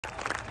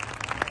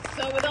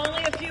So with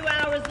only a few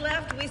hours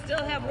left, we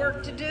still have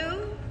work to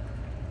do.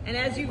 And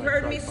as you've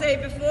heard me say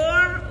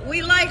before,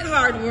 we like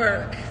hard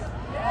work.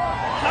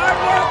 Hard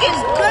work is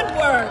good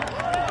work.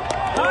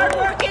 Hard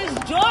work is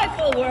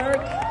joyful work.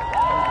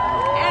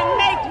 And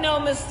make no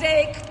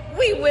mistake,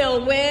 we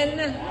will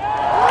win.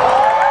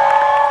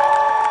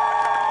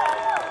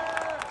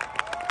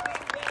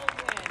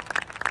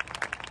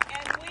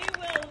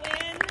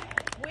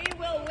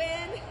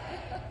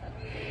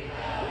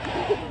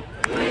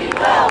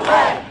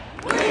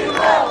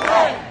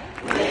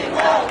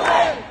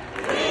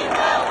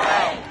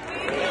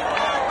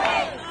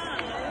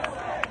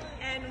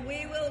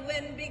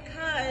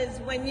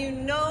 When you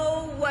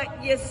know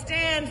what you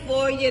stand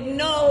for, you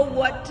know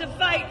what to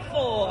fight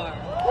for.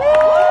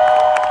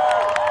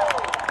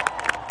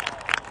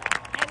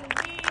 And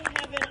we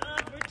have an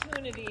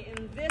opportunity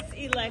in this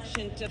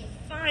election to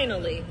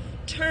finally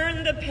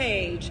turn the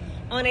page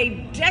on a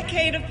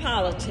decade of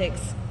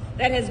politics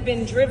that has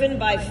been driven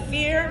by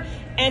fear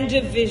and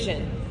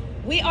division.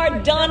 We are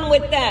done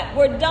with that.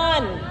 We're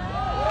done.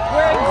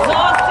 We're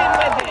exhausted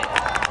with it.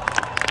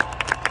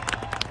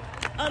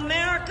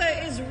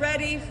 America is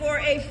ready for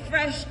a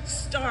fresh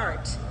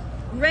start,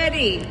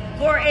 ready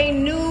for a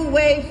new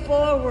way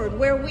forward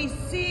where we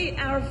see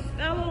our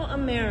fellow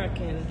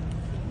American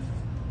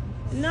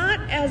not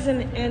as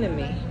an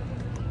enemy,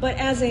 but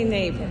as a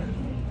neighbor.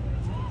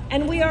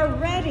 And we are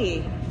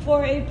ready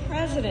for a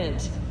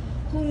president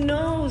who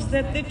knows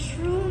that the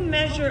true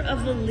measure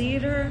of a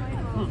leader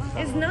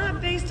is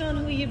not based on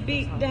who you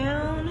beat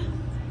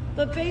down,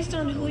 but based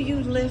on who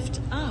you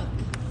lift up.